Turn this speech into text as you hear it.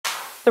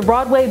The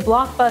Broadway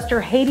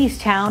blockbuster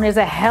Hadestown is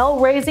a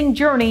hell-raising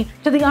journey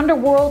to the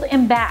underworld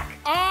and back.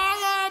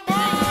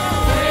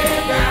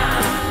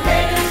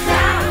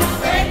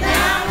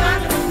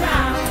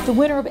 The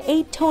winner of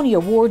 8 Tony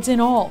Awards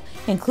in all,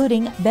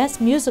 including Best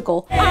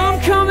Musical.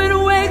 I'm coming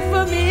away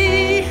for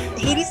me.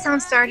 Hadestown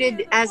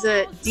started as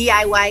a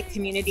DIY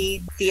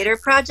community theater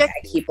project.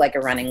 I keep like a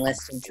running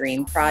list of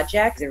dream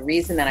projects. The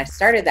reason that I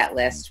started that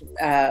list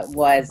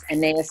was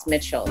Anais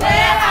Mitchell.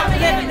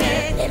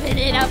 Living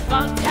it up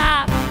on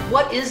top.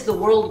 What is the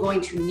world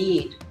going to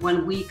need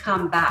when we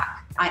come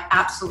back? I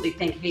absolutely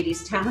think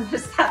Hadestown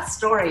is that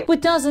story. With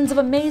dozens of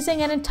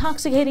amazing and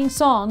intoxicating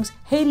songs,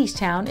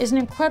 Hadestown is an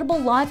incredible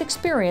live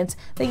experience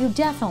that you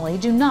definitely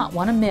do not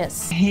want to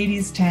miss.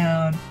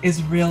 Hadestown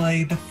is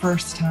really the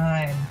first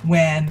time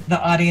when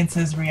the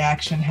audience's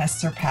reaction has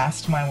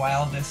surpassed my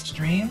wildest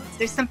dreams.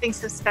 There's something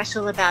so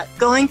special about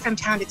going from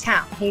town to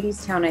town.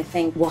 Hadestown, I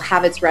think, will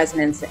have its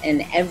resonance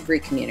in every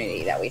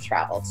community that we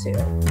travel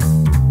to.